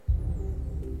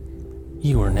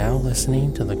You are now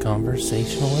listening to the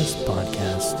Conversationalist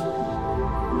Podcast.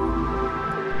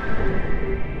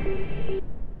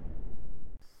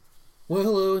 Well,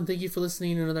 hello, and thank you for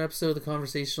listening to another episode of the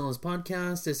Conversationalist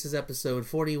Podcast. This is episode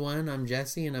 41. I'm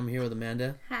Jesse, and I'm here with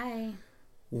Amanda. Hi.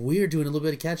 We're doing a little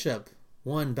bit of catch-up.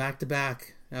 One,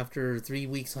 back-to-back, after 3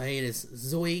 weeks hiatus.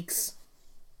 Zoinks!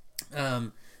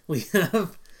 We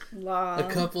have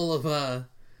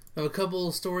a couple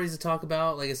of stories to talk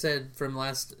about. Like I said from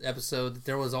last episode,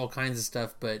 there was all kinds of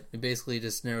stuff, but we basically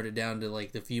just narrowed it down to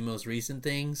like the few most recent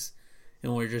things,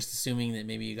 and we're just assuming that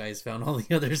maybe you guys found all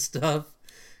the other stuff,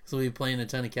 so we'll be playing a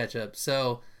ton of catch up.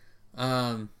 So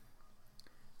our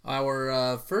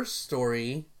first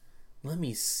story, let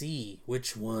me see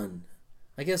which one.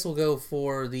 I guess we'll go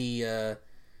for the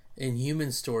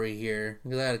Inhumans story here,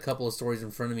 because I had a couple of stories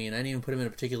in front of me and I didn't even put them in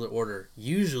a particular order.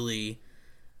 Usually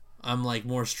I'm like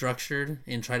more structured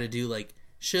and try to do like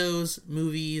shows,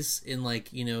 movies in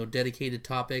like, you know, dedicated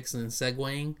topics and then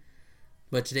segueing.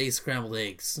 But today's scrambled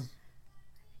eggs.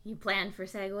 You planned for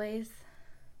segues?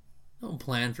 I don't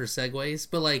plan for segues,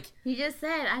 but like... You just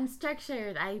said, I'm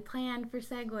structured. I planned for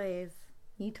segues.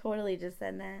 You totally just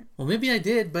said that. Well, maybe I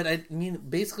did, but I mean,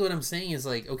 basically what I'm saying is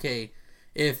like, okay,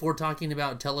 if we're talking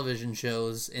about television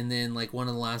shows and then like one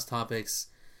of the last topics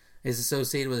is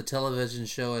associated with a television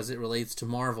show as it relates to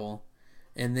Marvel,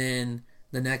 and then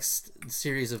the next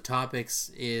series of topics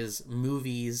is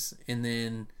movies, and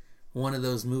then one of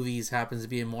those movies happens to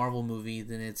be a Marvel movie,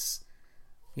 then it's,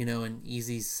 you know, an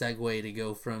easy segue to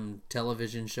go from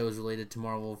television shows related to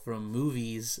Marvel from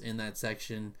movies in that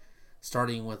section,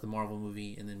 starting with the Marvel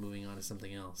movie and then moving on to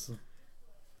something else.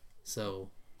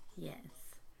 So yes.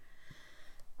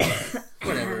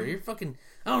 Whatever. You're fucking...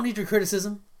 I don't need your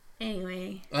criticism.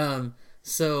 Anyway.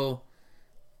 So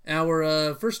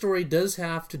our first story does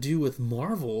have to do with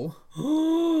Marvel.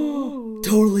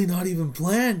 Totally not even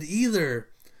planned either.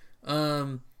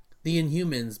 The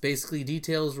Inhumans. Basically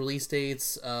details, release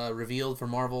dates, revealed for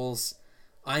Marvel's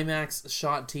IMAX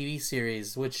shot TV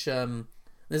series, which,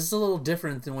 this is a little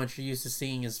different than what you're used to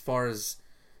seeing as far as,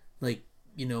 like,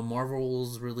 you know,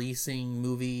 Marvel's releasing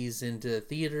movies into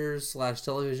theaters /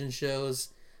 television shows.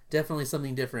 Definitely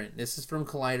something different. This is from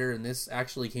Collider, and this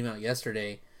actually came out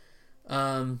yesterday.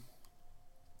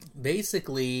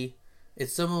 Basically,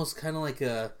 it's almost kind of like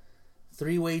a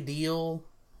three-way deal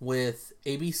with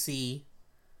ABC,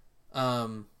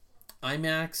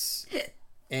 IMAX,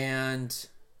 and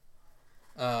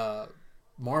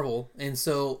Marvel. And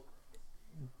so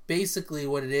basically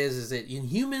what it is that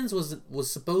Inhumans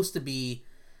was supposed to be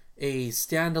a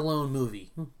standalone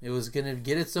movie. It was going to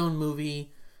get its own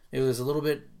movie. It was a little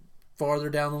bit farther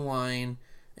down the line,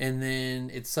 and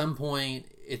then at some point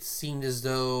it seemed as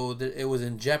though that it was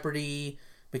in jeopardy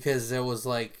because there was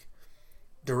like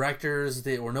directors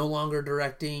that were no longer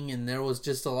directing, and there was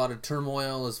just a lot of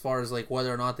turmoil as far as like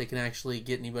whether or not they can actually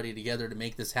get anybody together to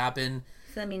make this happen.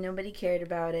 So I mean, nobody cared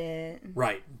about it.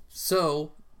 Right.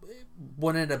 So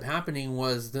what ended up happening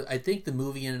was I think the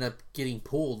movie ended up getting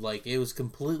pulled. Like, it was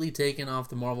completely taken off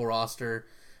the Marvel roster,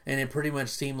 and it pretty much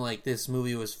seemed like this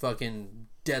movie was fucking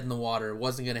dead in the water. It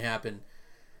wasn't going to happen.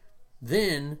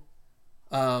 Then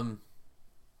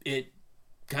it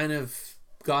kind of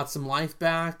got some life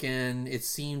back, and it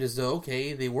seemed as though,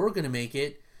 okay, they were going to make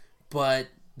it, but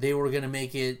they were going to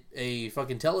make it a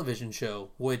fucking television show,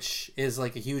 which is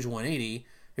like a huge 180.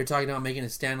 You're talking about making a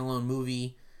standalone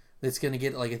movie that's going to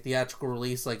get like a theatrical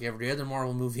release like every other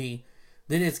Marvel movie.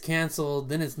 Then it's canceled.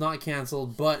 Then it's not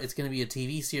canceled, but it's going to be a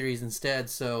TV series instead.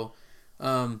 So,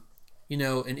 you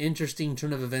know, an interesting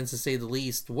turn of events to say the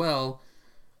least. Well,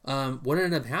 what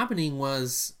ended up happening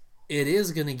was it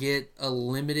is going to get a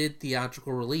limited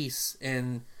theatrical release.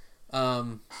 And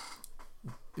I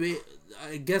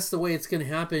guess the way it's going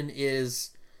to happen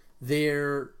is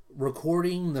they're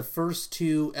recording the first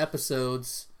 2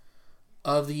 episodes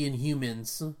of the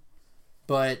Inhumans,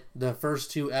 but the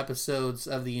first 2 episodes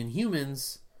of the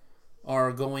Inhumans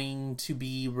are going to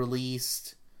be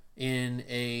released in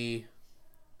a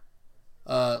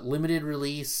limited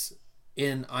release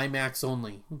in IMAX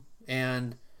only.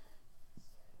 And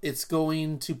it's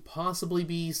going to possibly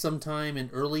be sometime in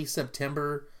early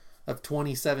September of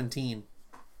 2017.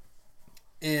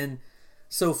 And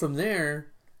so from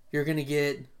there, you're going to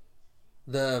get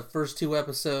the first 2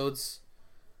 episodes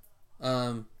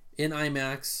in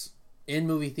IMAX, in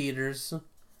movie theaters,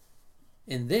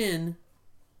 and then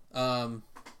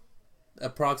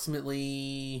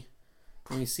approximately,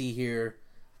 let me see here,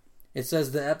 it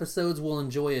says the episodes will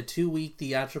enjoy a 2-week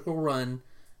theatrical run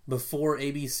before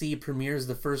ABC premieres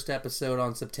the first episode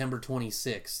on September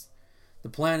 26th. The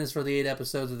plan is for the 8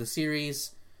 episodes of the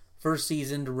series first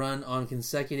season to run on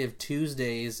consecutive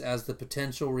Tuesdays as the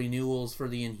potential renewals for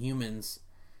the Inhumans.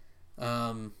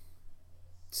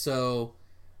 So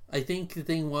I think the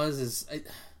thing was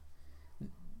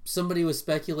somebody was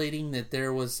speculating that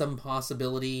there was some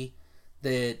possibility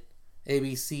that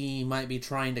ABC might be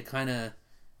trying to kind of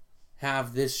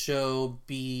have this show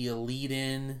be a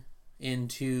lead-in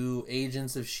into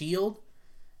Agents of S.H.I.E.L.D.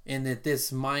 and that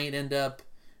this might end up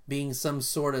being some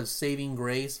sort of saving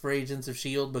grace for Agents of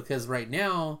S.H.I.E.L.D. because right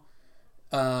now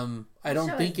I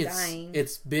don't think it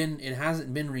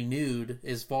hasn't been renewed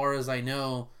as far as I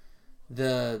know.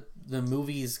 The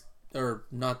movies, or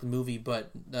not the movie,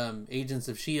 but Agents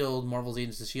of S.H.I.E.L.D., Marvel's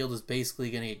Agents of S.H.I.E.L.D. is basically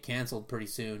going to get canceled pretty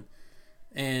soon.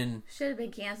 And should have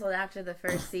been canceled after the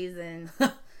first season.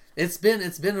 It's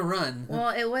been a run. Well,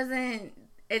 it wasn't.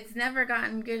 It's never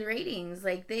gotten good ratings.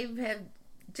 Like they have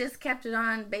just kept it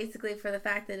on basically for the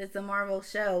fact that it's a Marvel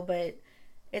show, but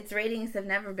its ratings have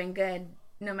never been good.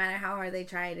 No matter how hard they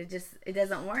tried, it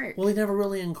doesn't work. Well, they never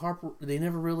really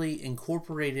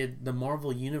incorporated the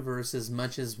Marvel universe as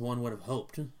much as one would have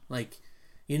hoped. Like,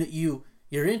 you're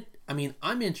in. I mean,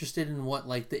 I'm interested in what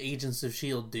like the Agents of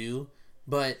S.H.I.E.L.D. do,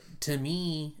 but to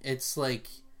me, it's like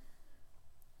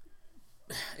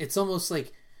it's almost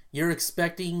like you're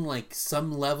expecting like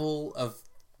some level of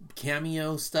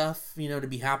cameo stuff, to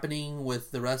be happening with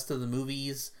the rest of the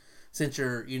movies, since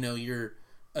you're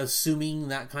assuming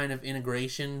that kind of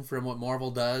integration from what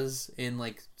Marvel does, and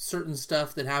like certain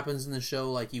stuff that happens in the show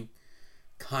like you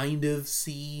kind of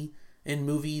see in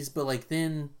movies, but like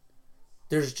then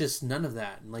there's just none of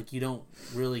that. Like you don't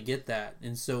really get that,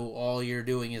 and so all you're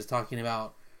doing is talking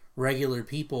about regular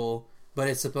people, but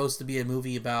it's supposed to be a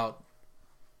movie about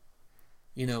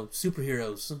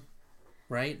superheroes,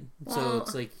 right? Well, so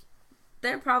it's like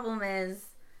their problem is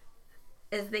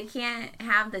they can't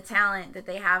have the talent that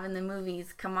they have in the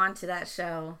movies come onto that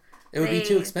show. It would be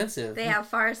too expensive. They have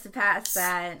far surpassed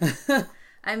that.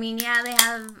 I mean, yeah, they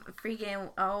have freaking,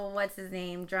 what's his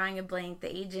name? Drawing a blank.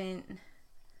 The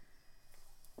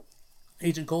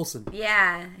Agent Coulson.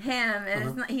 Yeah,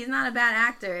 him. He's not a bad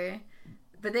actor,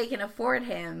 but they can afford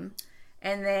him.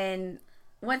 And then,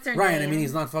 what's her name? Right, I mean,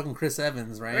 he's not fucking Chris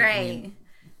Evans, right? Right. I mean,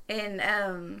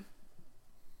 and,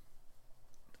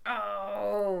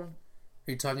 are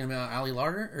you talking about Ali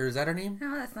Larter, or is that her name?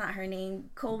 No, that's not her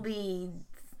name. Colby.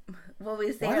 What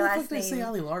we say Why her the last fuck did name? I say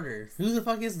Ali Larter? Who the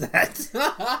fuck is that? She's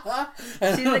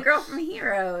the girl from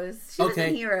Heroes. She was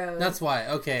in Heroes. That's why.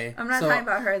 Okay. I'm not talking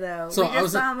about her though. So I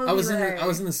was in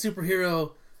the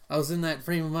superhero. I was in that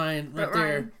frame of mind right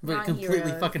there, but completely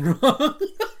Heroes. fucking wrong.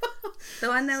 The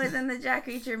one that was in the Jack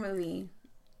Reacher movie.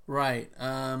 Right.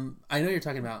 I know you're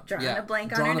talking about. Drawing a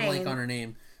blank on her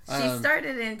name. She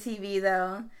started in TV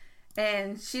though,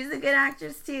 and she's a good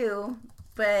actress too.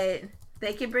 But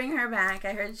they could bring her back.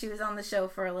 I heard she was on the show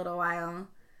for a little while,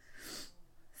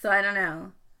 so I don't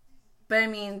know. But I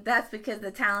mean, that's because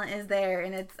the talent is there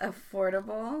and it's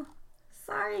affordable.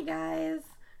 Sorry, guys,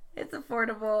 it's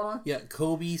affordable. Yeah,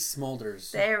 Kobe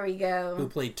Smulders. There we go. Who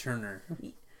played Turner?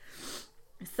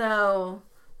 So.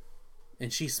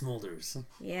 And she smolders.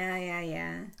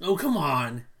 Yeah. Oh, come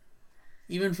on.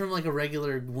 Even from like a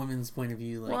regular woman's point of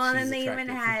view, like well, and she's then they attractive.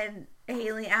 even had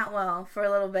Haley Atwell for a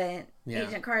little bit, yeah.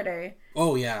 Agent Carter.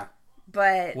 Oh yeah,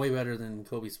 but way better than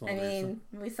Kobe Smulders. I mean,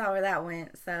 we saw where that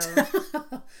went. So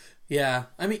yeah,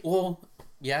 I mean,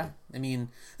 I mean,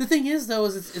 the thing is though,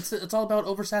 is it's all about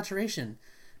oversaturation.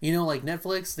 Like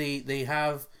Netflix, they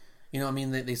have,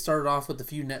 they started off with the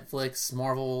few Netflix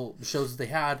Marvel shows that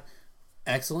they had,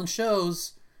 excellent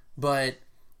shows, but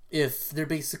if they're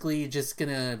basically just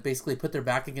gonna put their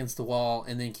back against the wall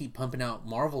and then keep pumping out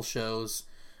Marvel shows,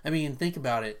 I mean, think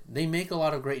about it. They make a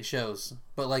lot of great shows,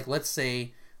 but like, let's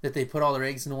say that they put all their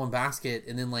eggs into one basket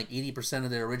and then like 80%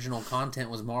 of their original content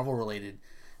was Marvel related.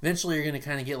 Eventually you're gonna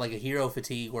kind of get like a hero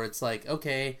fatigue where it's like,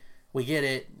 okay, we get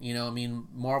it, I mean,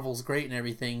 Marvel's great and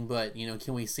everything, but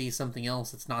can we see something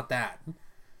else that's not that?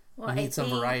 Well, we need some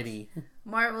variety.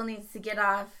 Marvel needs to get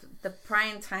off the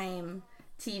primetime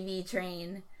TV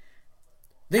train.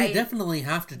 They definitely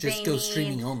have to just go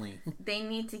streaming only. They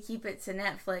need to keep it to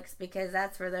Netflix because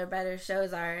that's where their better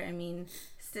shows are. I mean,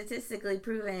 statistically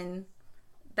proven,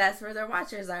 that's where their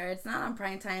watchers are. It's not on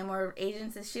primetime, or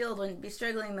Agents of S.H.I.E.L.D. wouldn't be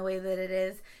struggling the way that it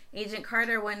is. Agent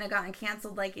Carter wouldn't have gotten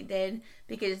canceled like it did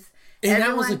because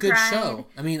that was a good show.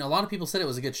 I mean, a lot of people said it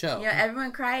was a good show. Yeah,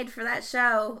 everyone cried for that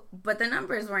show, but the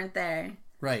numbers weren't there.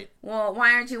 Right. Well,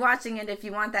 why aren't you watching it if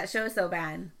you want that show so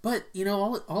bad? But,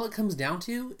 all it comes down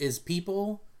to is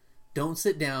people don't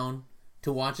sit down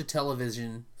to watch a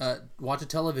television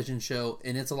show,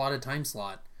 and it's a lot of time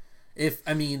slot.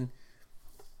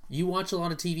 you watch a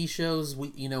lot of TV shows.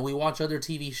 We watch other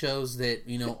TV shows that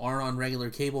aren't on regular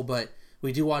cable, but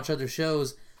we do watch other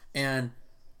shows, and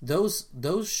those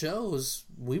shows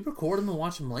we record them and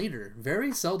watch them later.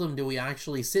 Very seldom do we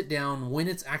actually sit down when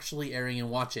it's actually airing and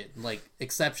watch it. Like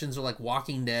exceptions are like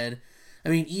Walking Dead. I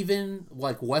mean, even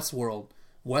like Westworld.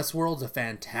 Westworld's a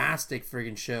fantastic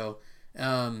friggin' show.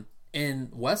 And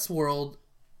Westworld,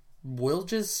 we'll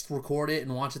just record it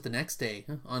and watch it the next day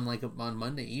on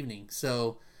Monday evening.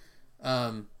 So,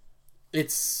 to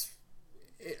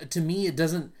me, it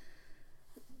doesn't,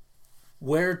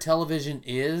 where television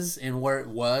is and where it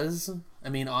was. I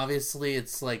mean, obviously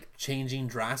it's like changing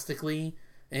drastically,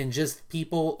 and just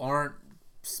people aren't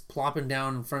plopping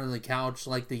down in front of the couch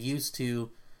like they used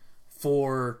to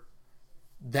for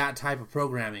that type of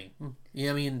programming.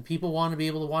 Yeah, I mean, people want to be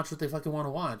able to watch what they fucking want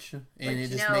to watch, and it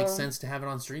just makes sense to have it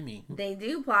on streaming. They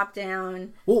do plop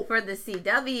down for the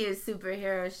CW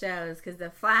superhero shows, because the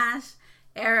Flash,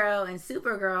 Arrow, and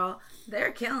Supergirl,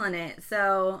 they're killing it.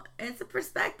 So it's a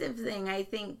perspective thing, I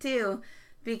think, too,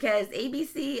 because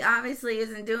ABC obviously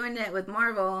isn't doing it with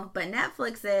Marvel, but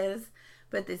Netflix is.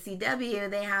 But the CW,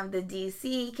 they have the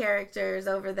DC characters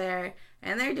over there,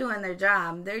 and they're doing their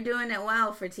job. They're doing it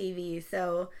well for TV.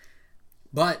 So,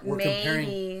 but we're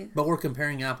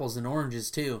comparing apples and oranges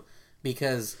too,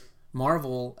 because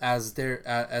Marvel, as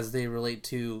they relate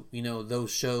to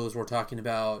those shows, we're talking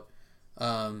about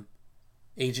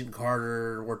Agent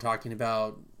Carter, we're talking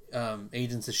about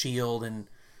Agents of S.H.I.E.L.D. and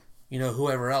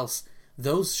whoever else.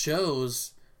 Those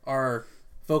shows are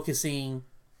focusing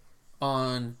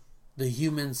on the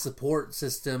human support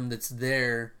system that's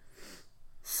there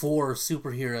for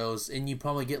superheroes, and you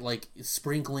probably get like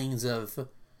sprinklings of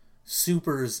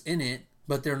supers in it,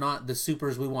 but they're not the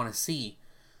supers we want to see.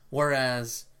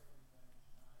 Whereas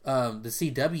the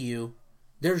CW,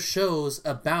 there's shows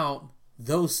about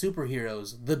those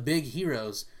superheroes, the big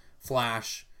heroes,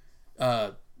 Flash,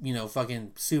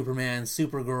 fucking Superman,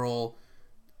 Supergirl,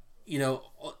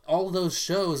 all of those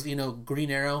shows, Green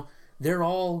Arrow, they're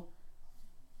all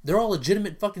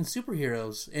legitimate fucking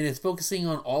superheroes, and it's focusing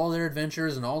on all of their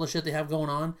adventures and all the shit they have going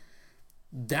on.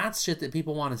 That's shit that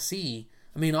people want to see.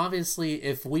 I mean, obviously,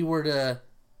 if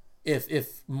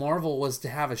Marvel was to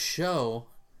have a show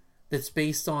that's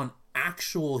based on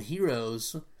actual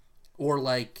heroes, or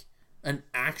like an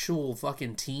actual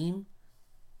fucking team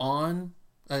on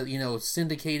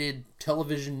syndicated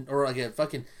television, or like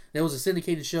there was a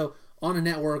syndicated show on a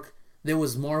network that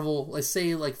was Marvel, let's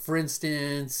say, like, for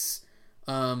instance,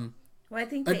 I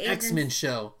think an X-Men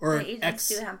show, or the agents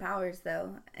do have powers,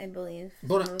 though, I believe.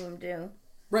 But some of them do.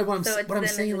 Right, what I'm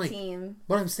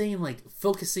saying, like,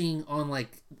 focusing on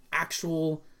like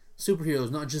actual superheroes,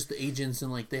 not just the agents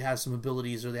and like they have some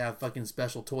abilities or they have fucking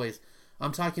special toys.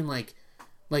 I'm talking like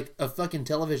a fucking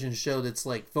television show that's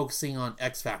like focusing on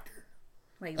X Factor.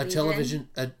 Like a Legion? television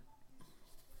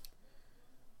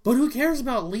But who cares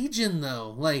about Legion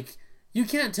though? Like, you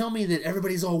can't tell me that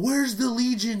everybody's all, where's the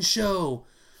Legion show?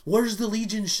 Where's the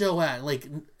Legion show at? Like,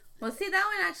 well, see, that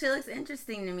one actually looks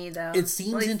interesting to me, though. It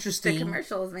seems interesting. The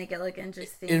commercials make it look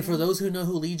interesting. And for those who know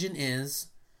who Legion is,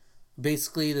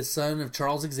 basically the son of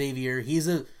Charles Xavier, he's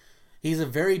a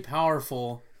very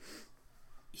powerful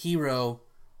hero,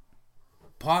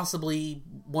 possibly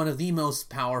one of the most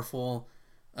powerful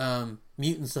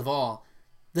mutants of all.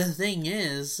 The thing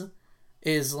is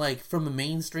like, from a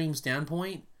mainstream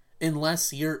standpoint,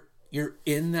 unless you're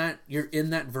in that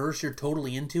verse, you're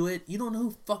totally into it, you don't know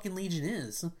who fucking Legion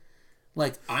is.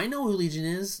 Like, I know who Legion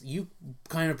is. You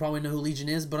kind of probably know who Legion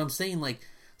is, but I'm saying, like,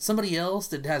 somebody else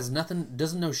that has nothing,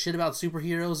 doesn't know shit about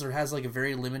superheroes, or has like a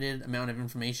very limited amount of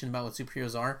information about what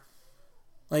superheroes are,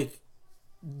 like,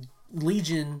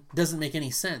 Legion doesn't make any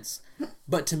sense.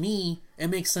 But to me, it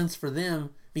makes sense for them,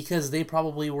 because they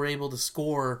probably were able to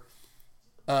score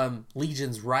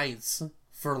Legion's rights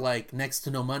for like next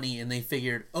to no money, and they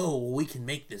figured, oh, well, we can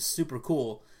make this super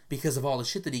cool because of all the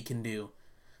shit that he can do.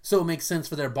 So it makes sense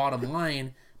for their bottom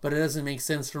line, but it doesn't make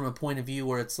sense from a point of view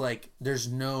where it's like there's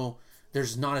not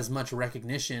as much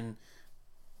recognition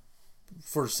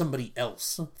for somebody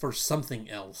else, for something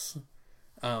else.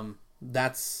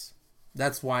 That's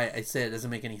why I said it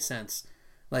doesn't make any sense.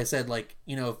 Like I said, like,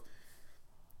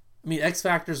 X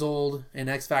Factor's old, and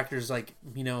X Factor's like,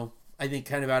 I think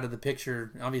kind of out of the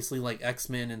picture. Obviously, like,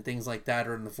 X-Men and things like that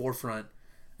are in the forefront.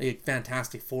 Like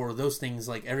Fantastic Four, those things,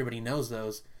 like, everybody knows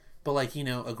those. But, like,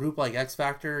 a group like X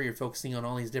Factor, you're focusing on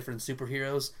all these different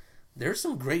superheroes. There's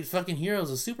some great fucking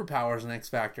heroes with superpowers in X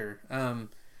Factor.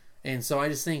 And so I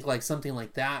just think, like, something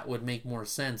like that would make more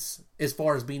sense as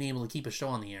far as being able to keep a show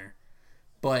on the air.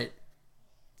 But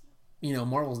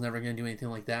Marvel's never going to do anything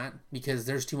like that because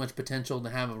there's too much potential to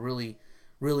have a really,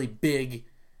 really big,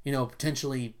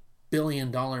 potentially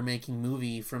billion-dollar making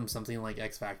movie from something like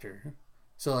X Factor.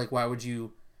 So, like, why would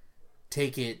you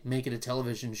take it, make it a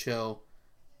television show?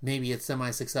 Maybe it's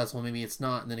semi-successful, maybe it's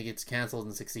not, and then it gets canceled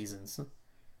in 6 seasons.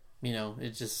 I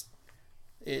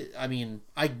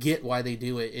get why they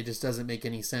do it. It just doesn't make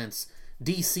any sense.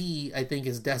 DC, I think,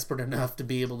 is desperate enough to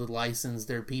be able to license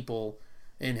their people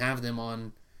and have them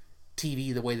on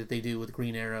TV the way that they do with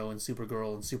Green Arrow and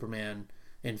Supergirl and Superman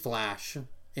and Flash,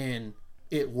 and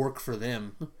it worked for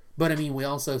them. But we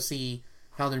also see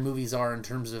how their movies are in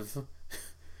terms of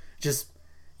just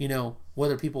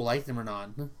whether people like them or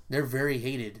not. They're very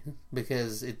hated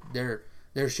because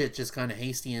their shit just kind of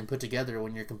hasty and put together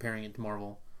when you're comparing it to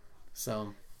Marvel.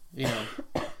 So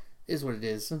is what it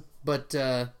is. But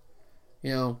kind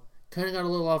of got a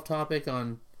little off topic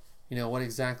on what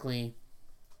exactly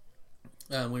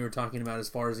we were talking about as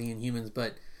far as the Inhumans,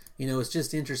 but it's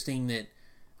just interesting that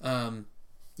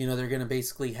they're going to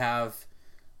basically have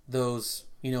those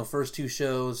first 2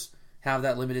 shows have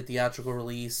that limited theatrical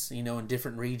release in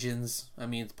different regions.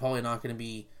 It's probably not going to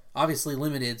be obviously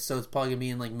limited, so it's probably going to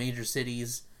be in like major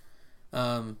cities,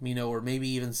 or maybe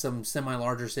even some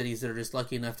semi-larger cities that are just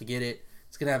lucky enough to get it.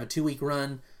 It's going to have a 2-week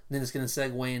run, then it's going to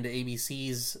segue into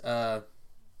ABC's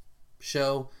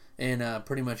show and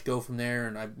pretty much go from there.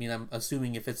 And I'm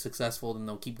assuming if it's successful, then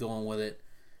they'll keep going with it.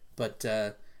 But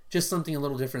just something a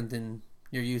little different than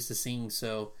you're used to seeing.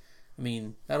 So,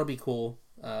 that'll be cool.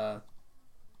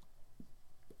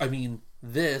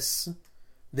 This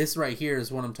right here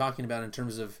is what I'm talking about in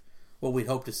terms of what we'd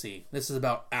hope to see. This is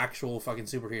about actual fucking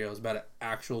superheroes, about an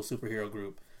actual superhero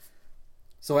group.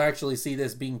 So I actually see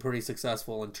this being pretty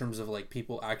successful in terms of like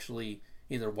people actually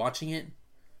either watching it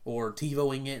or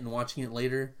TiVoing it and watching it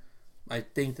later. I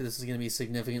think that this is going to be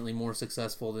significantly more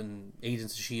successful than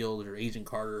Agents of S.H.I.E.L.D. or Agent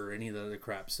Carter or any of the other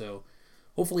crap. So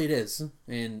hopefully it is.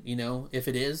 And, if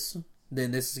it is,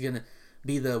 then this is going to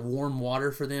be the warm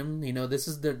water for them. This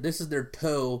is their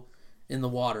toe in the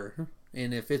water.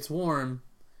 And if it's warm,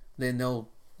 then they'll,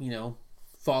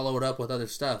 follow it up with other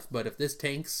stuff. But if this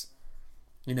tanks,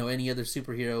 any other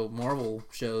superhero Marvel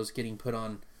shows getting put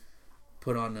on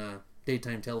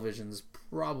daytime television is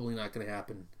probably not going to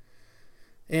happen.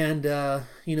 And,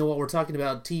 while we're talking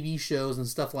about TV shows and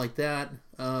stuff like that,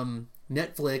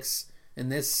 Netflix,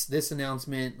 and this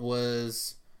announcement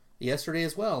was yesterday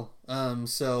as well.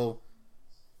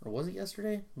 Or was it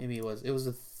yesterday? Maybe it was. It was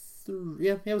it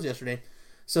was yesterday.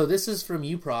 So this is from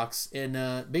Uproxx,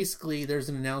 and basically there's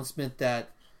an announcement that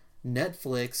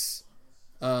Netflix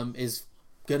is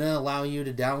going to allow you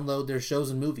to download their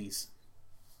shows and movies.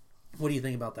 What do you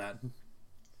think about that?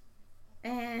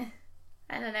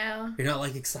 I don't know. You're not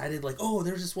like excited, like, oh,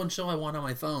 there's this one show I want on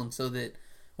my phone so that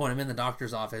when I'm in the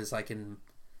doctor's office I can,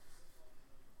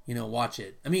 watch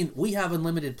it. We have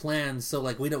unlimited plans, so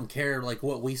like we don't care like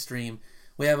what we stream.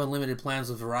 We have unlimited plans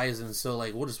with Verizon, so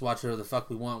like we'll just watch whatever the fuck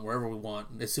we want, wherever we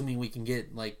want, assuming we can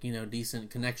get like,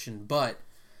 decent connection. But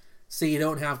say you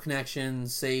don't have connection,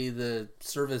 say the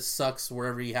service sucks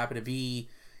wherever you happen to be,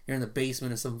 you're in the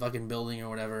basement of some fucking building or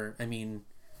whatever.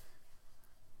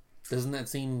 Doesn't that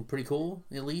seem pretty cool,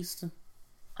 at least?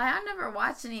 I never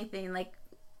watch anything like,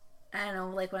 I don't know,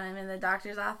 like when I'm in the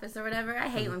doctor's office or whatever. I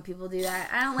hate when people do that.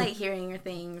 I don't like hearing your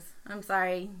things. I'm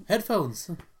sorry.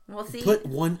 Headphones. We'll see. Put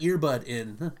one earbud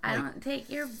in. I don't take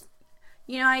your...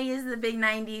 I use the big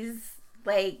 90s,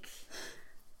 like,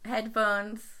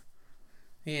 headphones.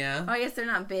 Yeah. Oh, I guess they're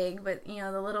not big, but,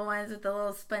 the little ones with the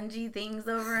little spongy things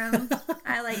over them.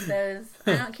 I like those.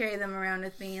 I don't carry them around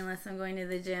with me unless I'm going to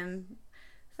the gym.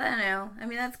 So I don't know.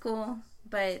 That's cool,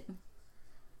 but...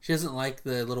 She doesn't like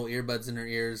the little earbuds in her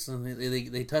ears.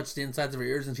 They touch the insides of her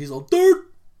ears, and she's like,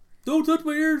 "Dirt! Don't touch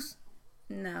my ears!"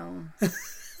 No.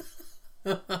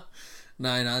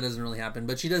 No, it doesn't really happen.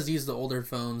 But she does use the older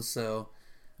phones, so...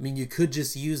 you could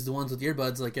just use the ones with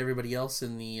earbuds like everybody else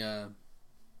in the,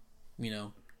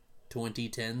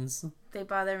 2010s. They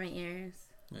bother my ears.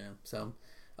 Yeah, so...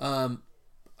 I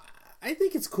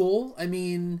think it's cool.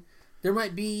 There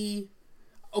might be...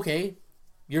 Okay,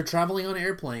 you're traveling on an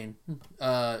airplane.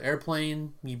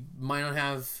 You might not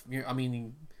have...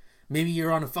 maybe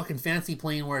you're on a fucking fancy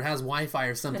plane where it has Wi-Fi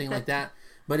or something like that.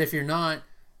 But if you're not,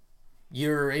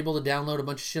 you're able to download a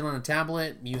bunch of shit on a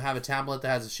tablet. You have a tablet that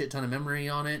has a shit ton of memory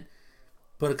on it.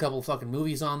 Put a couple fucking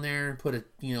movies on there. Put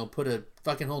a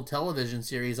fucking whole television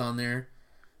series on there.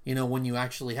 When you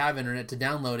actually have internet to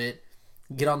download it.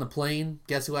 Get on the plane.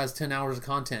 Guess who has 10 hours of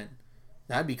content?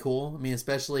 That'd be cool.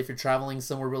 Especially if you're traveling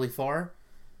somewhere really far.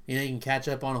 You can catch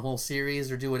up on a whole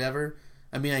series or do whatever.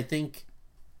 I think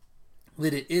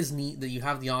that it is neat that you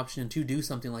have the option to do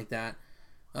something like that.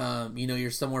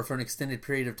 You're somewhere for an extended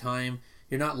period of time.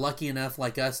 You're not lucky enough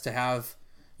like us to have,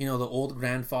 the old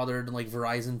grandfathered like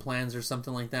Verizon plans or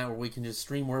something like that where we can just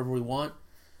stream wherever we want.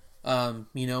 You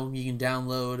can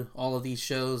download all of these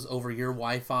shows over your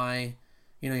Wi-Fi,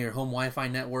 your home Wi-Fi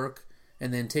network,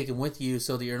 and then take them with you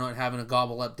so that you're not having to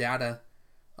gobble up data,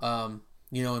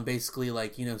 and basically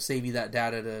save you that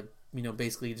data to,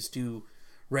 basically just do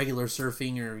regular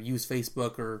surfing or use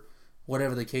Facebook or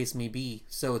whatever the case may be.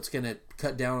 So it's going to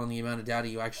cut down on the amount of data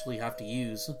you actually have to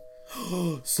use.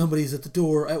 Somebody's at the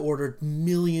door. I ordered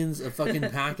millions of fucking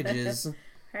packages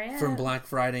from Black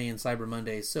Friday and Cyber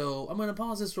Monday. So I'm going to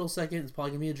pause this real second. It's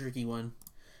probably going to be a jerky one.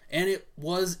 And it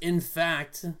was, in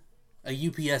fact, a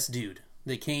UPS dude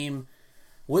that came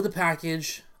with a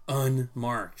package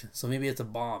unmarked. So maybe it's a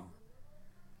bomb.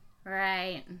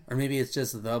 Right. Or maybe it's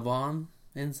just the bomb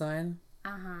inside.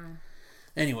 Uh-huh.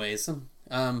 Anyways,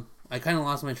 I kind of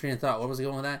lost my train of thought. Where was I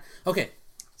going with that? Okay,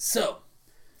 so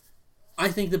I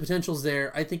think the potential's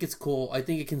there. I think it's cool. I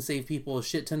think it can save people a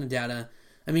shit ton of data.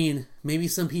 I mean, maybe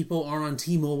some people aren't on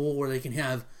T-Mobile where they can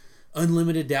have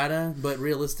unlimited data, but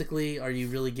realistically, are you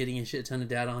really getting a shit ton of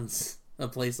data on a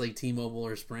place like T-Mobile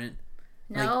or Sprint?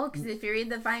 No, because if you read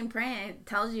the fine print, it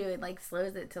tells you it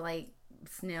slows it to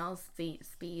snail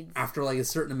speeds after a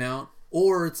certain amount.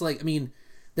 Or it's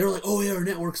they're like, oh yeah, our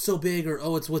network's so big, or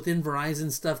oh, it's within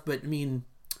Verizon stuff. But I mean,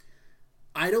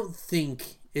 I don't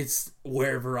think it's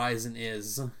where Verizon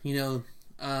is.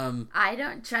 I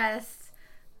don't trust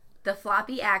the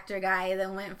floppy actor guy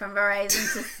that went from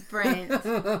Verizon to Sprint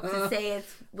to say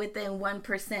it's within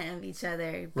 1% of each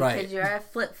other because you're a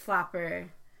flip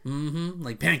flopper. Mm-hmm.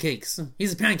 Like pancakes.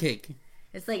 He's a pancake.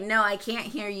 It's no, I can't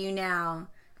hear you now.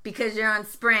 Because you're on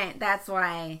Sprint, that's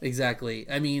why. Exactly.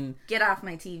 I mean... Get off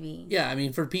my TV. Yeah, I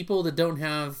mean, for people that don't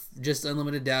have just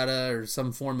unlimited data or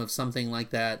some form of something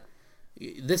like that,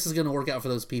 this is going to work out for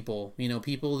those people.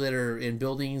 People that are in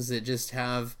buildings that just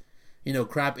have,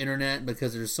 crap internet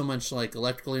because there's so much,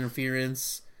 electrical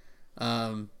interference.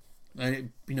 And,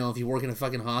 if you work in a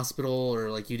fucking hospital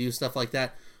or, you do stuff like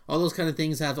that, all those kind of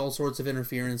things have all sorts of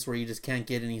interference where you just can't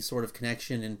get any sort of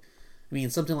connection. And, I mean,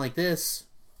 something like this...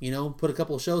 put a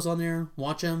couple of shows on there,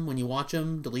 watch them. When you watch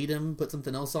them, delete them, put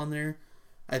something else on there.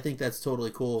 I think that's totally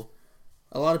cool.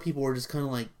 A lot of people were just kind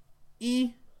of like, eh.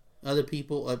 Other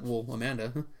people,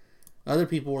 Amanda. Other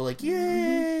people were like,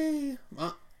 yay.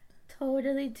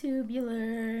 Totally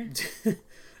tubular.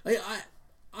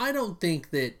 I don't think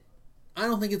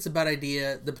it's a bad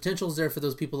idea. The potential's there for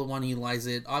those people that want to utilize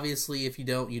it. Obviously, if you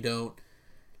don't, you don't.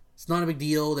 It's not a big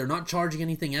deal. They're not charging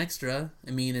anything extra. I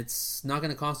mean, it's not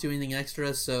going to cost you anything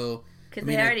extra, so... Because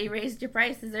they already raised your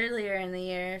prices earlier in the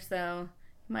year, so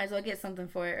you might as well get something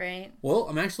for it, right? Well,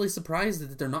 I'm actually surprised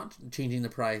that they're not changing the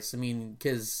price. I mean,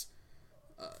 because,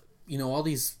 all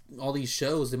these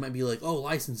shows, they might be like, oh,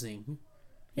 licensing.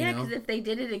 Yeah, because if they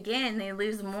did it again, they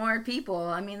lose more people.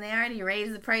 I mean, they already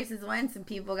raised the prices once, and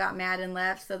people got mad and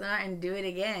left, so they're not going to do it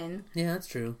again. Yeah, that's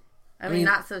true. I mean,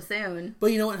 not so soon.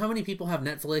 But you know what? How many people have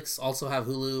Netflix, also have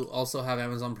Hulu, also have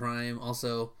Amazon Prime,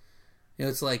 also...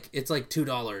 it's like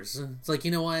 $2. It's like,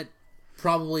 you know what?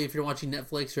 Probably if you're watching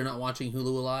Netflix, you're not watching Hulu a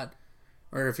lot.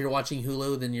 Or if you're watching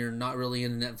Hulu, then you're not really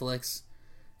into Netflix.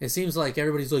 It seems like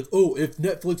everybody's like, oh, if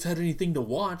Netflix had anything to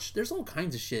watch, there's all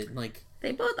kinds of shit.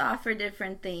 They both offer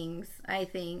different things, I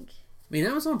think. I mean,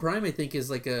 Amazon Prime, I think,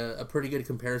 is a pretty good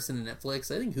comparison to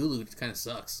Netflix. I think Hulu kind of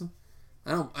sucks.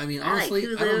 Honestly,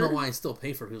 I don't know why I still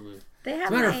pay for Hulu.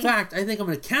 As a matter of fact, I think I'm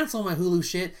going to cancel my Hulu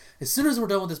shit as soon as we're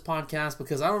done with this podcast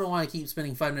because I don't know why I keep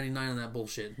spending $5.99 on that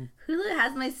bullshit. Hulu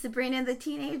has my Sabrina the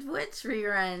Teenage Witch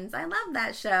reruns. I love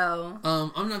that show.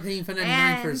 I'm not paying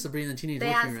 $5.99 for Sabrina the Teenage Witch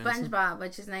reruns. They have SpongeBob,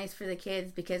 which is nice for the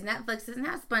kids because Netflix doesn't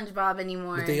have SpongeBob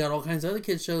anymore. But they got all kinds of other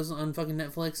kids shows on fucking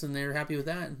Netflix and they're happy with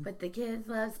that. But the kids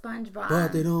love SpongeBob. But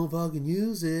they don't fucking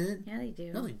use it. Yeah, they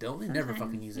do. No, they don't. They never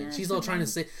fucking use it. She's trying to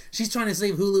save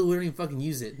Hulu. We don't even fucking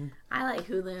use it. I like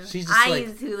Hulu. I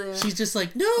use Hulu. She's just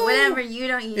like, no. Whatever you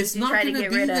don't use, it's not going to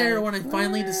be there when I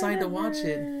finally decide to watch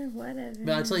it. Whatever.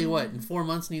 But I'll tell you what, in 4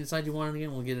 months when you decide you want it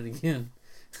again, we'll get it again.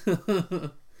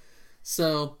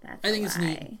 So, I think it's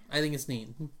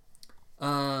neat.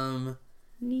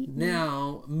 Neat.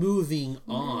 Now, moving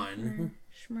on.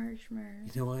 Schmur.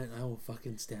 You know what? I will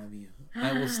fucking stab you.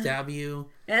 I will stab you.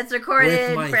 That's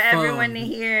recorded for everyone to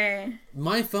hear.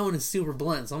 My phone is super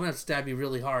blunt, so I'm going to have to stab you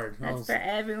really hard. That's for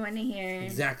everyone to hear.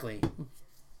 Exactly.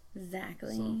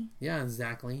 So, yeah,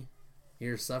 exactly.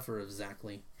 You're a sufferer of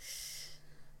exactly.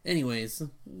 Anyways.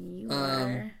 You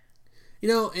are.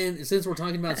 And since we're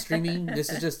talking about streaming,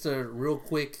 this is just a real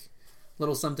quick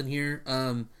little something here.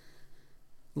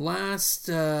 Last,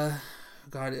 God,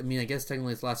 I mean, I guess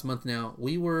technically it's last month now.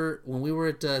 When we were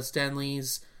at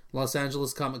Stanley's Los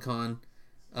Angeles Comic Con,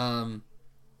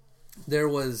 there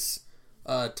was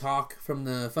talk from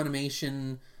the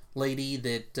Funimation lady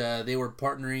that they were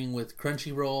partnering with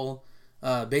Crunchyroll,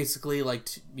 basically like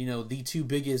the two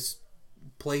biggest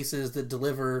places that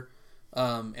deliver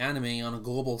anime on a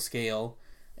global scale.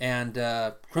 And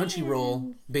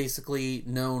Crunchyroll, basically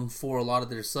known for a lot of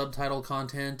their subtitle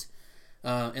content,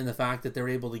 and the fact that they're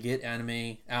able to get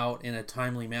anime out in a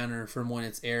timely manner from when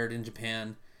it's aired in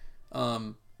Japan.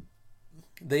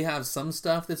 They have some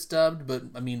stuff that's dubbed, but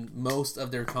I mean, most of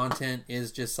their content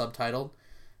is just subtitled.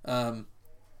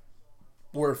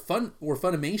 Where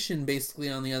Funimation, basically,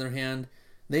 on the other hand,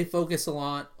 they focus a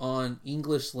lot on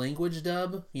English language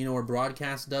dub, or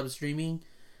broadcast dub streaming.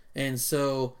 And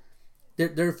so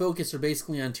their focus are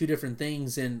basically on two different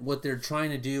things, and what they're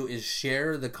trying to do is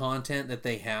share the content that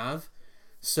they have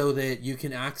so that you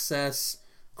can access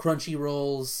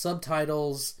Crunchyroll's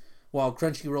subtitles while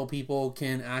Crunchyroll people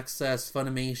can access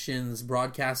Funimation's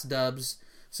broadcast dubs.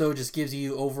 So it just gives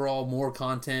you overall more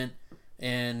content,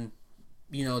 and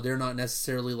they're not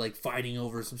necessarily like fighting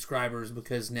over subscribers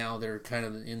because now they're kind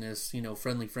of in this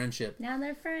friendly friendship. Now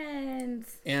they're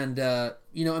friends. And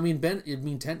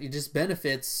it just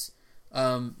benefits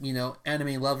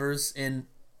anime lovers. And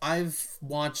I've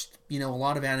watched a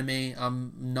lot of anime.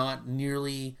 I'm not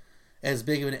nearly as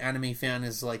big of an anime fan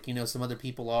as some other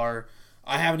people are.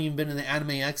 I haven't even been to the Anime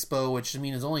Expo, which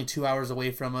is only 2 hours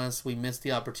away from us. We missed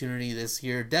the opportunity this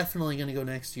year. Definitely going to go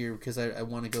next year because I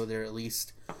want to go there at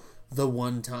least the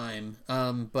one time.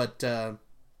 But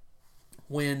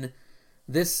when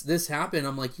this happened,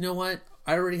 I'm like, you know what?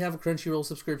 I already have a Crunchyroll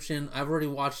subscription. I've already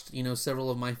watched several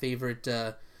of my favorite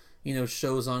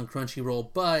shows on Crunchyroll,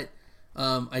 but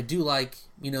I do like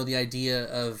the idea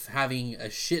of having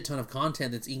a shit ton of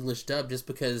content that's English dubbed, just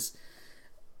because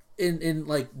in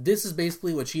this is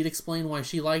basically what she'd explain why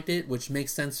she liked it, which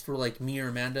makes sense for me or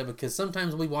Amanda, because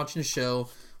sometimes we'll be watching a show,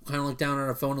 kind of look down at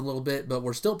our phone a little bit, but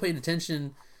we're still paying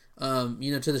attention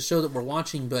to the show that we're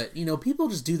watching. But people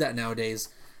just do that nowadays,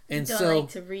 and don't like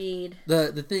to read.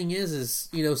 The thing is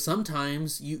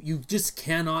sometimes you just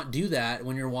cannot do that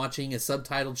when you're watching a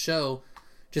subtitled show,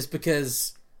 just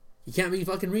because you can't be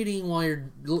fucking reading while you're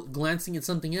glancing at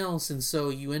something else, and so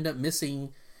you end up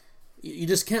missing. You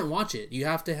just can't watch it. You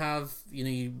have to have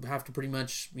you have to pretty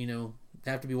much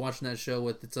have to be watching that show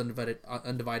with its undivided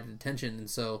attention, and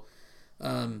so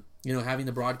having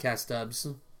the broadcast dubs,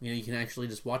 you can actually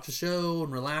just watch a show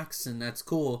and relax, and that's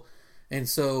cool. And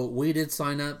so we did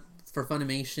sign up for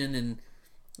Funimation, and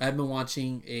I've been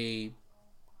watching a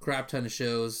crap ton of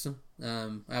shows. I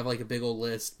have a big old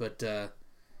list, but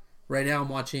right now I'm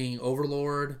watching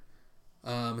Overlord,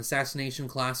 Assassination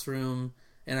Classroom,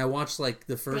 and I watched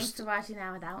the first. Thanks for watching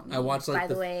that without me. I watched by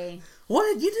the way.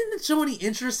 What? You didn't show any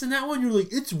interest in that one? You're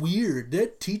like, it's weird.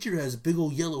 That teacher has a big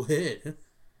old yellow head.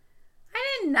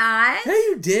 I did not. Hey,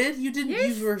 you did. You didn't.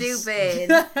 You're stupid.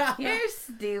 You're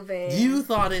stupid. You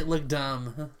thought it looked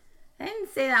dumb. I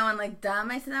didn't say that one looked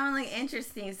dumb. I said that one looked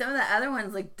interesting. Some of the other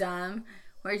ones look dumb,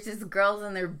 where it's just girls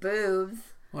and their boobs.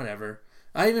 Whatever.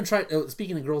 I even tried.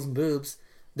 Speaking of girls and boobs,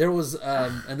 there was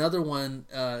another one,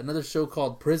 another show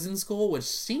called Prison School, which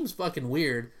seems fucking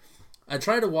weird. I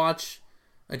watched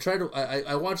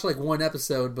one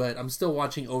episode, but I'm still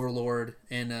watching Overlord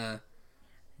and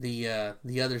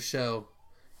the other show.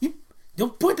 You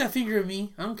don't point that finger at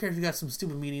me. I don't care if you got some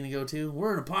stupid meeting to go to.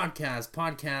 We're in a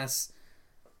podcast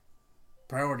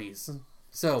priorities.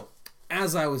 So,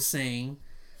 as I was saying,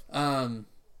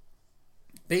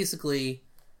 basically,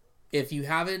 if you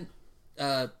haven't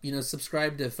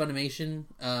subscribed to Funimation,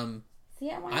 I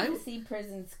wanted to see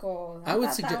Prison School. I would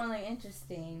thought suggest that one looked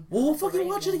interesting. Well, fucking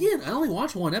watch it again. I only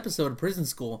watched one episode of Prison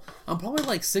School. I'm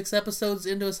probably 6 episodes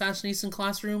into Assassination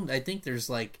Classroom. I think there's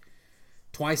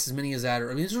twice as many as that.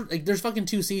 I mean, there's fucking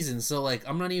 2 seasons, so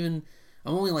I'm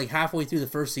only halfway through the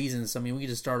first season. So we could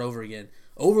just start over again.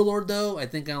 Overlord, though, I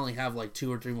think I only have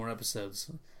 2 or 3 more episodes.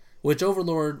 Which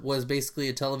Overlord was basically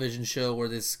a television show where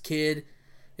this kid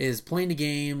is playing a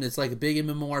game that's a big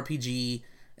MMORPG,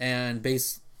 and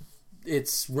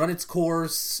it's run its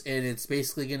course, and it's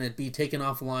basically going to be taken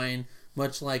offline,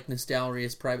 much like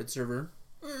Nostalria's private server.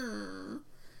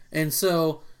 And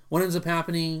so what ends up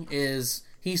happening is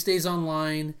he stays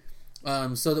online,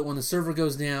 so that when the server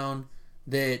goes down,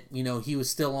 that he was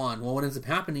still on. Well, what ends up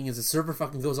happening is the server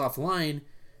fucking goes offline,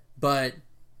 but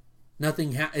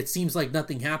nothing. It seems like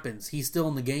nothing happens. He's still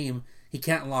in the game. He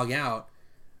can't log out.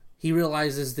 He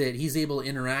realizes that he's able to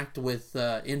interact with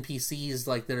NPCs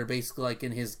that are basically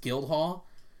in his guild hall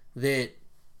that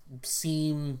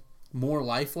seem more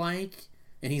lifelike,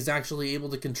 and he's actually able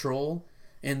to control,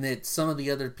 and that some of the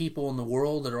other people in the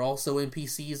world that are also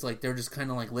NPCs, like they're just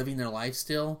kind of like living their life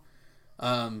still.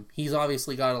 He's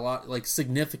obviously got a lot, like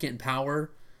significant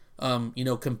power,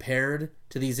 compared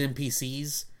to these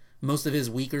NPCs. Most of his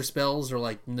weaker spells are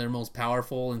like their most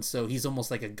powerful, and so he's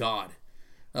almost like a god,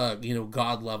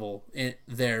 god level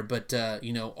there. But,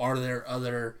 are there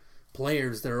other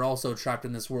players that are also trapped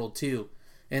in this world too?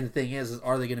 And the thing is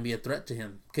are they going to be a threat to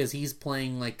him? Because he's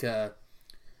playing like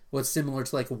what's similar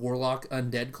to like a warlock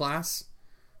undead class.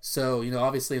 So,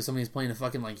 obviously if somebody's playing a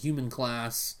fucking like human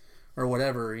class or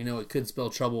whatever, it could spell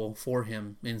trouble for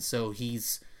him. And so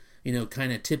he's,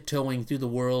 kind of tiptoeing through the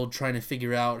world, trying to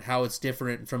figure out how it's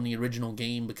different from the original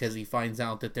game, because he finds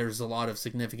out that there's a lot of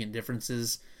significant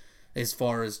differences as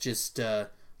far as just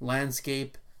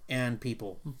landscape and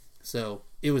people. So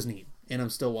it was neat, and I'm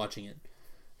still watching it.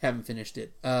 Haven't finished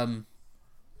it. And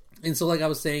so like I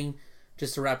was saying,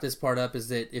 just to wrap this part up, is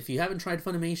that if you haven't tried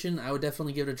Funimation, I would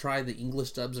definitely give it a try. The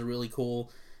English dubs are really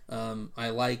cool. I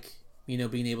like,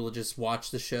 being able to just watch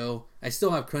the show. I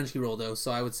still have Crunchyroll though,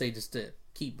 so I would say just to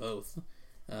keep both.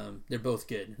 They're both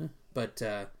good. But,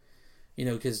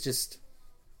 because just,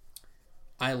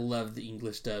 I love the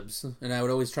English dubs. And I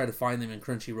would always try to find them in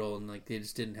Crunchyroll, and like they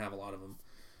just didn't have a lot of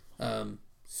them.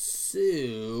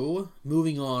 So,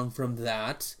 moving on from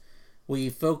that, we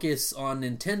focus on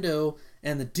Nintendo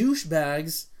and the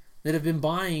douchebags that have been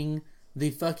buying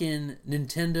the fucking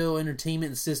Nintendo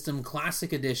Entertainment System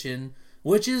Classic Edition,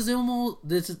 which is almost,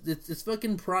 it's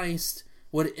fucking priced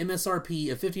with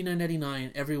MSRP of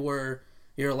 $59.99 everywhere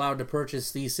you're allowed to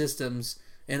purchase these systems.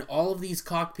 And all of these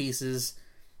cock pieces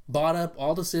bought up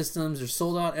all the systems, they're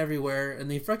sold out everywhere, and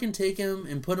they fucking take them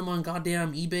and put them on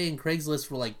goddamn eBay and Craigslist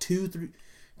for like $200,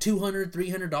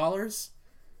 $300.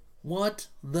 What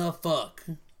the fuck?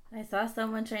 I saw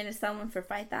someone trying to sell one for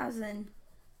 $5,000.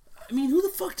 I mean, who the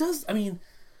fuck does? I mean,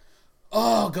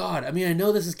 oh god. I mean, I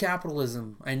know this is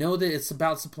capitalism. I know that it's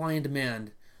about supply and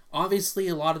demand. Obviously,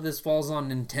 a lot of this falls on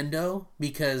Nintendo,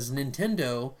 because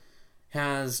Nintendo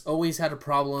has always had a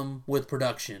problem with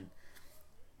production.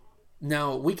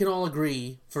 Now, we can all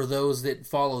agree, for those that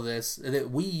follow this,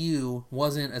 that Wii U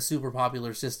wasn't a super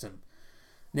popular system.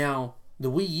 Now,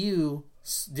 the Wii U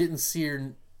didn't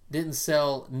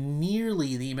sell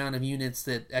nearly the amount of units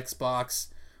that Xbox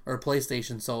or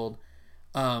PlayStation sold.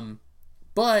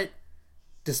 But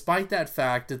despite that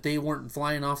fact that they weren't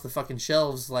flying off the fucking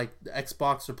shelves like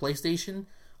Xbox or PlayStation,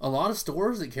 a lot of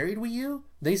stores that carried Wii U,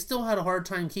 they still had a hard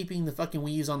time keeping the fucking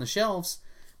Wii U's on the shelves,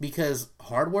 because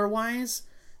hardware-wise,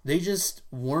 they just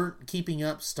weren't keeping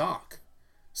up stock.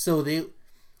 So the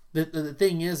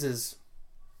thing is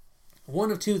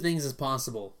one of two things is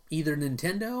possible. Either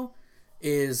Nintendo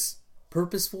is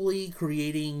purposefully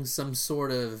creating some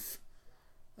sort of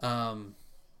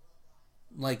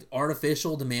like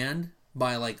artificial demand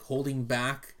by like holding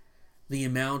back the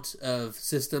amount of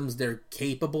systems they're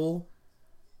capable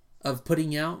of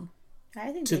putting out.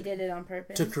 I think they did it on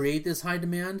purpose to create this high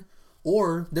demand.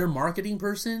 Or their marketing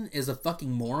person is a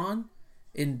fucking moron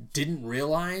and didn't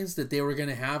realize that they were going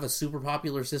to have a super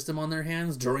popular system on their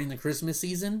hands during the Christmas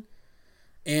season,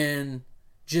 and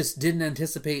just didn't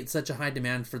anticipate such a high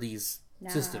demand for these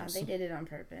systems. They did it on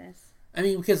purpose. I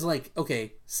mean, because like,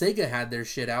 okay, Sega had their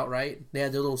shit out, right? They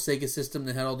had their little Sega system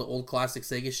that had all the old classic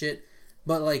Sega shit.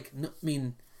 But like,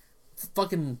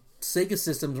 fucking Sega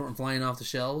systems weren't flying off the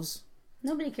shelves.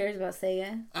 Nobody cares about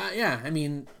Sega. Yeah, I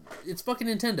mean, it's fucking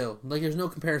Nintendo. Like, there's no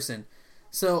comparison.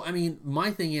 So, I mean, my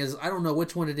thing is, I don't know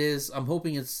which one it is. I'm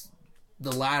hoping it's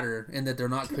the latter, and that they're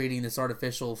not creating this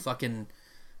artificial fucking,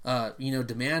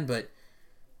 demand. But,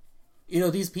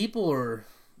 these people are...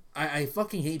 I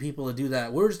fucking hate people that do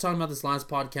that. We were just talking about this last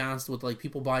podcast with, like,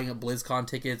 people buying up BlizzCon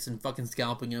tickets and fucking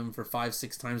scalping them for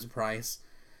 5-6 times the price.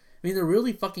 I mean, they're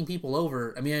really fucking people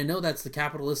over. I mean, I know that's the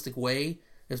capitalistic way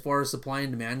as far as supply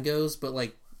and demand goes, but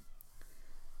like,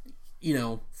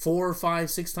 4, 5,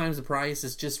 6 times the price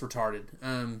is just retarded.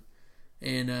 I'm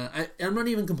not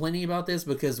even complaining about this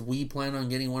because we plan on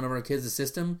getting one of our kids a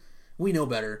system. We know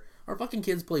better. Our fucking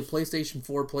kids play PlayStation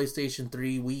 4, PlayStation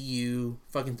 3, Wii U,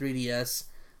 fucking 3DS.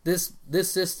 This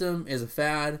system is a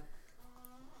fad.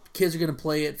 Kids are gonna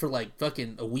play it for like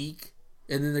fucking a week,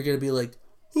 and then they're gonna be like,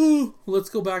 "Ooh, let's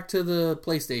go back to the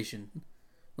PlayStation."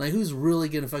 Like, who's really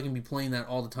going to fucking be playing that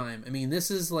all the time? I mean,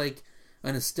 this is like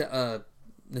a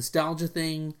nostalgia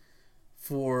thing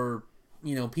for,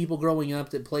 people growing up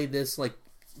that played this, like,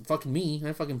 fucking me.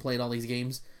 I fucking played all these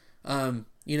games. So,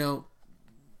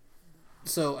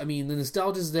 I mean, the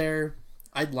nostalgia's there.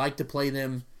 I'd like to play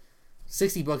them.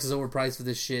 $60 is overpriced for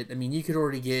this shit. I mean, you could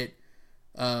already get,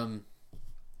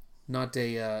 not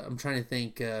a. I'm trying to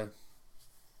think.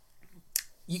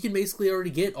 You can basically already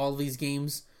get all these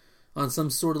games on some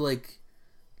sort of like.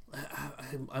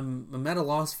 I'm at a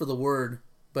loss for the word,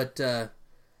 but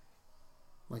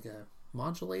like a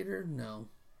modulator? No.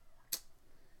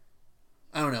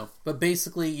 I don't know. But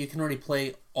basically, you can already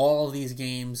play all of these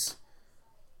games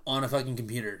on a fucking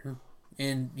computer.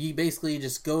 And you basically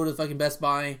just go to fucking Best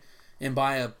Buy and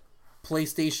buy a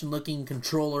PlayStation-looking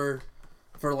controller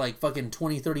for like fucking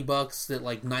 $20-$30 that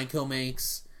like Nyko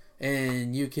makes.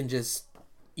 And you can just,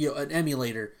 an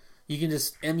emulator. You can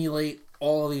just emulate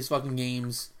all of these fucking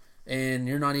games. And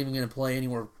you're not even going to play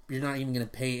anywhere. You're not even going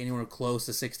to pay anywhere close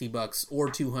to $60 or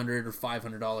 $200 or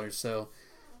 $500. So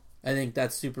I think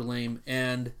that's super lame.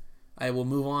 And I will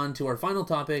move on to our final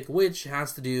topic, which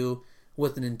has to do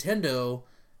with Nintendo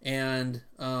and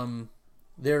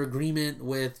their agreement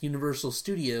with Universal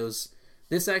Studios.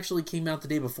 This actually came out the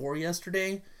day before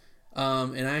yesterday.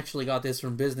 And I actually got this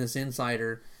from Business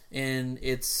Insider. And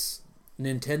it's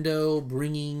Nintendo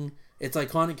bringing its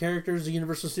iconic characters to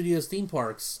Universal Studios theme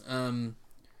parks.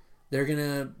 They're going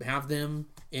to have them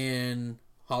in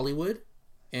Hollywood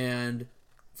and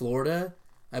Florida.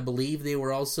 I believe they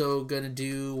were also going to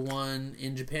do one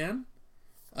in Japan.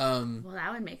 Well,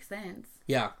 that would make sense.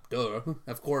 Yeah, duh,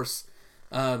 of course.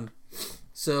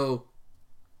 So,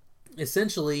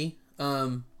 essentially,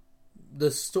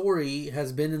 the story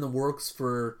has been in the works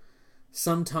for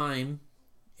some time,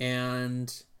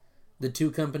 and the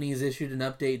two companies issued an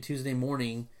update Tuesday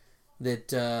morning that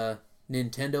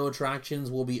Nintendo attractions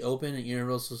will be open at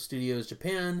Universal Studios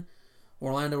Japan,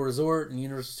 Orlando Resort, and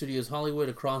Universal Studios Hollywood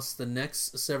across the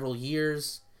next several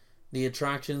years. The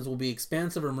attractions will be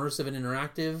expansive, immersive, and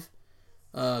interactive,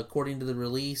 according to the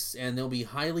release, and they'll be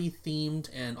highly themed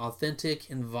and authentic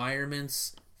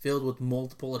environments filled with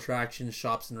multiple attractions,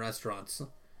 shops, and restaurants.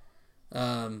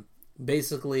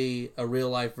 Basically, a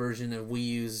real-life version of Wii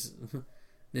U's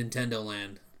Nintendo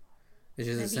Land, which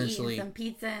is essentially some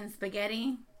pizza and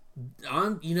spaghetti.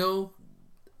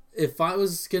 If I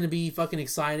was gonna be fucking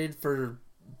excited for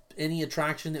any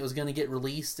attraction that was gonna get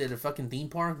released at a fucking theme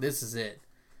park, this is it.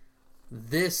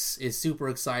 This is super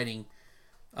exciting.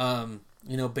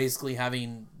 Basically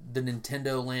having the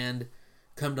Nintendo Land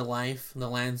come to life, the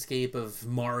landscape of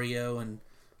Mario and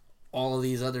all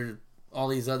these other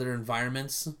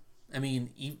environments. I mean,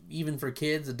 even for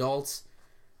kids, adults,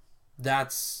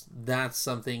 that's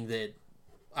something that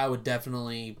I would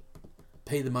definitely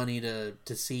pay the money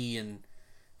to see and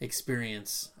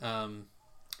experience.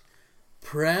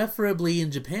 Preferably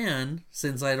in Japan,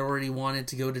 since I'd already wanted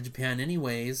to go to Japan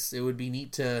anyways. It would be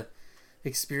neat to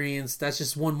experience. That's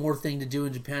just one more thing to do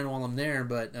in Japan while I'm there,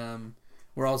 but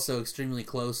we're also extremely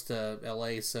close to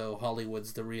LA, so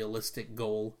Hollywood's the realistic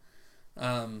goal.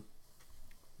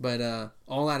 But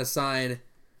all that aside,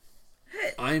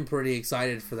 I'm pretty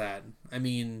excited for that. I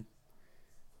mean,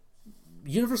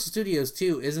 Universal Studios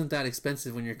too isn't that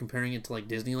expensive when you're comparing it to like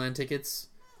Disneyland tickets.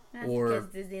 That's because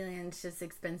Disneyland's just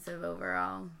expensive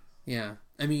overall. Yeah,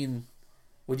 I mean,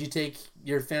 would you take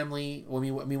your family? I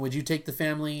mean, would you take the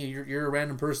family? You're a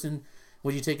random person.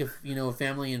 Would you take a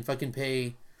family and fucking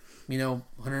pay,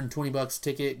 $120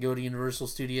 ticket, go to Universal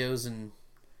Studios, and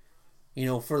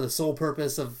for the sole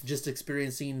purpose of just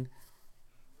experiencing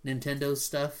Nintendo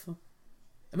stuff?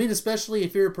 I mean, especially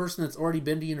if you're a person that's already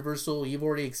been to Universal, you've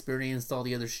already experienced all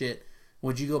the other shit.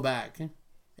 Would you go back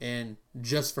and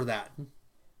just for that?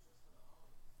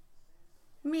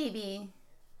 Maybe.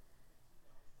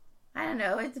 I don't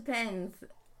know. It depends.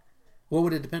 What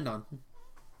would it depend on?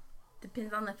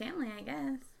 Depends on the family, I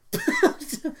guess.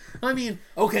 I mean,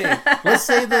 okay. Let's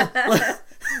say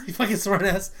you fucking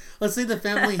smartass. Let's say the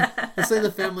family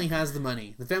has the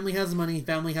money. The family has the money.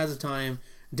 Family has the time.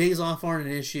 Days off aren't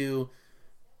an issue.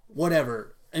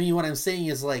 Whatever. I mean, what I'm saying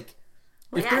is like,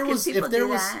 if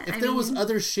there was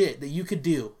other shit that you could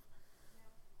do,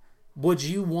 would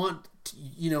you want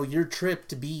your trip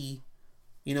to be,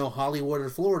 Hollywood or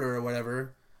Florida or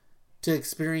whatever, to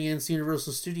experience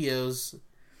Universal Studios,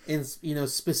 and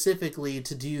specifically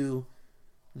to do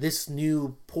this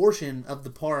new portion of the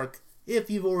park if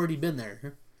you've already been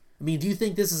there? I mean, do you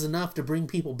think this is enough to bring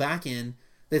people back in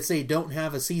that say don't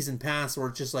have a season pass, or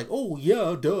it's just like, oh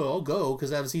yeah, duh, I'll go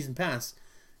because I have a season pass?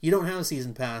 You don't have a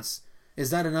season pass.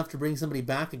 Is that enough to bring somebody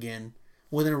back again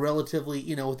within a relatively,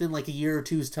 within like a year or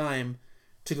two's time,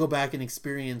 to go back and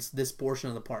experience this portion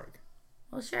of the park?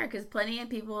 Well, sure, because plenty of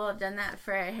people have done that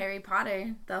for Harry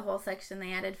Potter, the whole section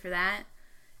they added for that.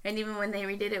 And even when they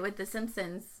redid it with The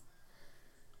Simpsons.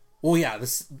 Well, yeah, The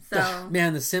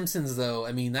Simpsons, though,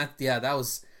 I mean, that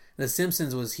was, The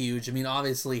Simpsons was huge. I mean,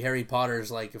 obviously, Harry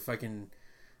Potter's like a fucking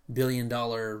 $1 billion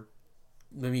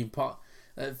I mean,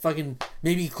 fucking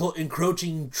maybe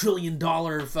encroaching $1 trillion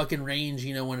fucking range,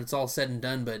 you know, when it's all said and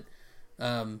done. But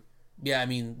yeah, I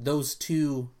mean, those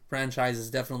two franchises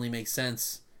definitely make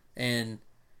sense, and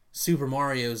Super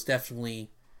Mario is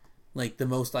definitely like the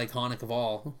most iconic of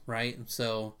all, right?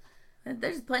 So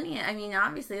there's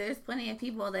obviously there's plenty of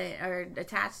people that are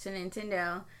attached to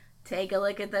Nintendo. Take a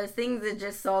look at those things that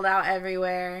just sold out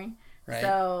everywhere. Right.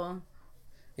 So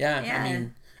yeah. I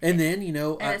mean, and then, you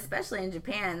know, and especially in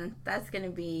Japan, that's going to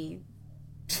be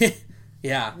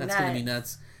yeah, that's going to be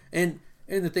nuts. And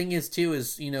the thing is too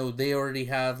is, you know, they already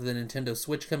have the Nintendo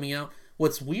Switch coming out.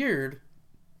 What's weird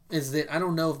is that I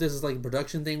don't know if this is like a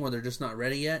production thing where they're just not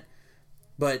ready yet.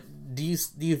 But do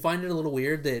you find it a little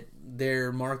weird that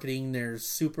they're marketing their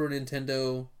Super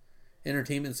Nintendo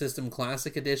Entertainment System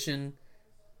Classic Edition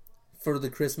for the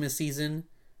Christmas season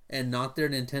and not their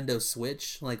Nintendo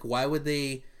Switch? Like, why would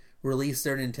they release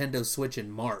their Nintendo Switch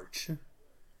in March?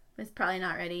 It's probably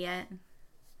not ready yet.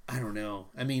 I don't know.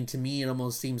 I mean, to me, it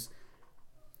almost seems...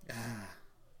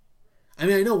 I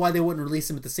mean, I know why they wouldn't release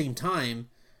them at the same time.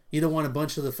 You don't want a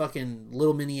bunch of the fucking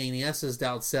little mini NESs to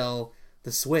outsell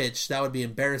the Switch. That would be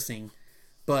embarrassing.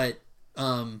 But,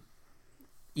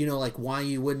 you know, like, why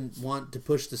you wouldn't want to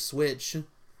push the Switch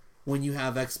when you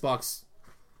have Xbox...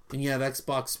 And you have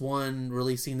Xbox One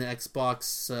releasing the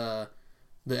Xbox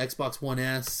One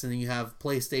S, and then you have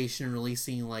PlayStation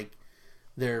releasing like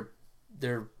their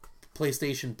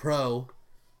PlayStation Pro,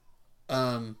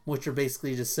 which are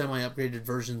basically just semi-upgraded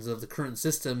versions of the current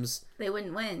systems. They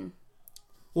wouldn't win.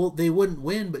 Well, they wouldn't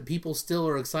win, but people still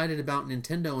are excited about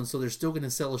Nintendo, and so they're still going to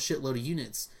sell a shitload of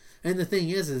units. And the thing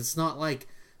is it's not like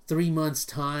 3 months'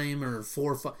 time or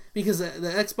 4 or 5... Because the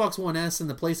Xbox One S and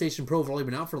the PlayStation Pro have only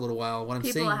been out for a little while.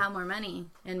 People will have more money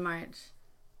in March.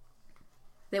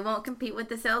 They won't compete with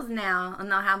the sales now, and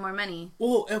they'll have more money.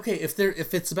 Well, okay, if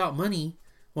it's about money,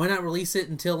 why not release it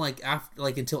until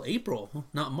until April,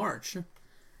 not March?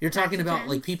 You're talking about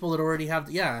like people that already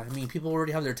have... Yeah, I mean, people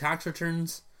already have their tax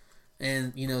returns,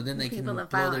 and, you know, then they people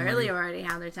that file early already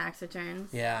have their tax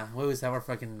returns. Yeah, we always have our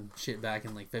fucking shit back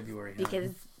in like February.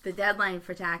 Because the deadline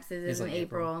for taxes is in like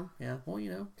April. Yeah, well,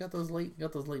 you know, got those late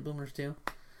boomers too.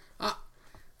 I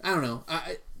don't know.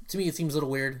 To me, it seems a little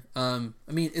weird. I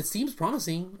mean, it seems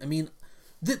promising. I mean,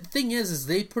 the thing is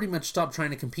they pretty much stopped trying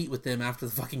to compete with them after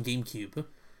the fucking GameCube.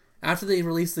 After they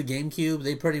released the GameCube,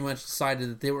 they pretty much decided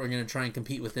that they weren't going to try and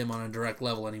compete with them on a direct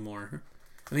level anymore.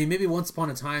 I mean, maybe once upon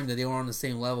a time that they were on the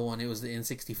same level when it was the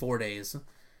N64 days.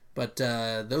 But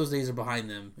those days are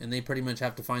behind them, and they pretty much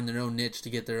have to find their own niche to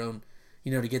get their own...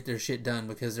 You know, to get their shit done,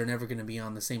 because they're never going to be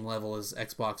on the same level as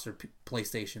Xbox or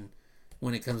PlayStation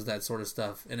when it comes to that sort of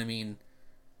stuff. And I mean,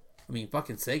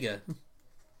 fucking Sega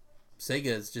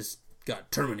has just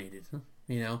got terminated,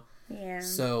 you know? Yeah.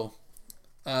 So,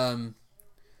 I mean,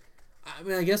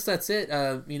 I guess that's it.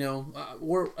 You know,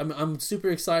 I'm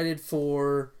super excited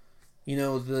for, you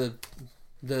know,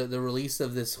 the release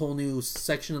of this whole new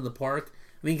section of the park.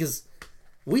 I mean, because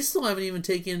we still haven't even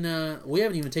taken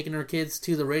our kids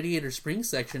to the Radiator Springs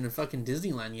section of fucking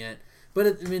Disneyland yet. But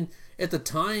at the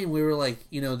time we were like,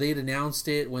 you know, they'd announced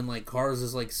it when like Cars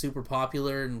is like super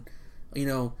popular, and you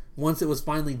know, once it was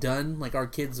finally done, like our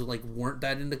kids like weren't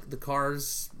that into the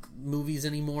Cars movies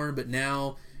anymore. But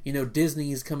now, you know,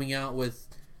 Disney's coming out with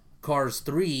Cars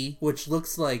 3, which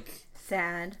looks like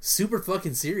sad, super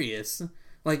fucking serious.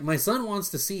 Like, my son wants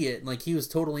to see it. Like, he was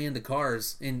totally into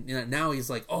Cars. And now he's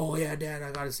like, oh, yeah, Dad, I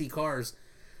gotta see Cars.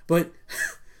 But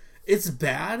it's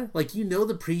bad. Like, you know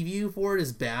the preview for it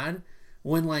is bad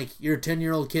when, like, your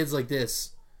 10-year-old kid's like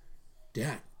this.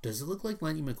 Dad, does it look like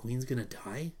Lightning McQueen's gonna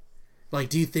die? Like,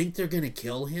 do you think they're gonna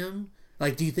kill him?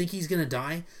 Like, do you think he's gonna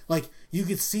die? Like, you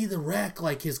could see the wreck,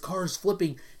 like, his car's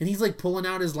flipping. And he's, like, pulling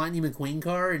out his Lightning McQueen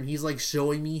car. And he's, like,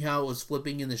 showing me how it was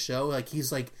flipping in the show. Like,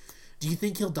 he's like... Do you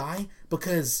think he'll die?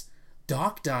 Because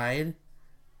Doc died.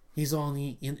 He's all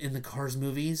in the Cars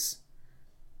movies.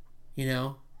 You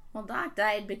know? Well, Doc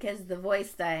died because the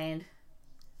voice died.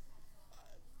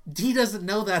 He doesn't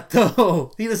know that,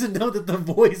 though. He doesn't know that the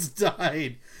voice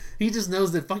died. He just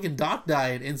knows that fucking Doc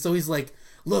died. And so he's like,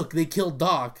 look, they killed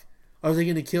Doc. Are they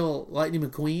going to kill Lightning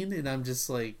McQueen? And I'm just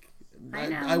like,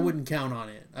 I wouldn't count on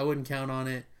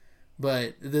it.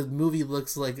 But the movie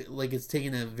looks like it's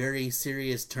taking a very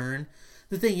serious turn.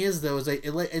 The thing is, though, is I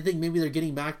think maybe they're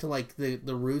getting back to like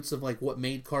the roots of like what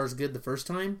made Cars good the first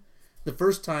time. The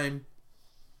first time,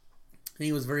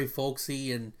 he was very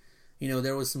folksy, and you know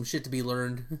there was some shit to be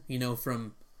learned, you know,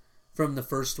 from the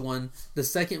first one. The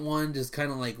second one just kind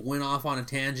of like went off on a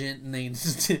tangent, and they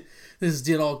just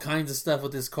did all kinds of stuff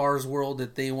with this Cars world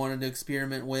that they wanted to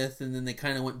experiment with, and then they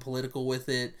kind of went political with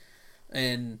it,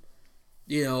 and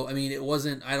I mean, it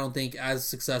wasn't, I don't think, as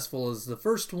successful as the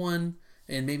first one,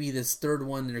 and maybe this third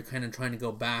one, they're kind of trying to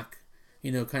go back,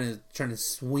 kind of trying to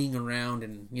swing around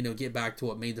and, get back to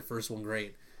what made the first one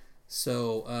great.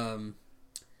 So,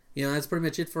 that's pretty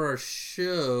much it for our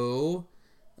show.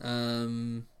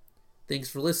 Thanks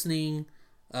for listening.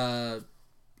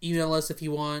 Email us if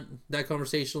you want,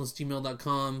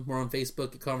 thatconversationalist@gmail.com. We're on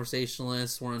Facebook at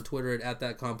Conversationalist. We're on Twitter at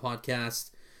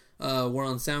thatconpodcast. We're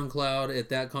on SoundCloud at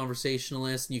That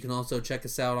Conversationalist. And you can also check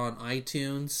us out on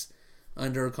iTunes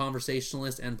under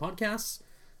Conversationalist and Podcasts.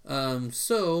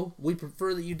 So we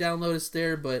prefer that you download us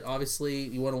there, but obviously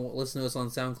you want to listen to us on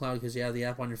SoundCloud because you have the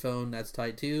app on your phone. That's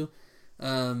tight too.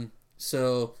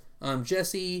 So I'm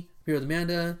Jesse, here with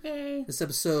Amanda. Hey. This is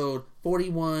episode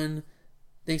 41.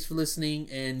 Thanks for listening,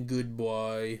 and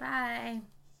goodbye. Bye.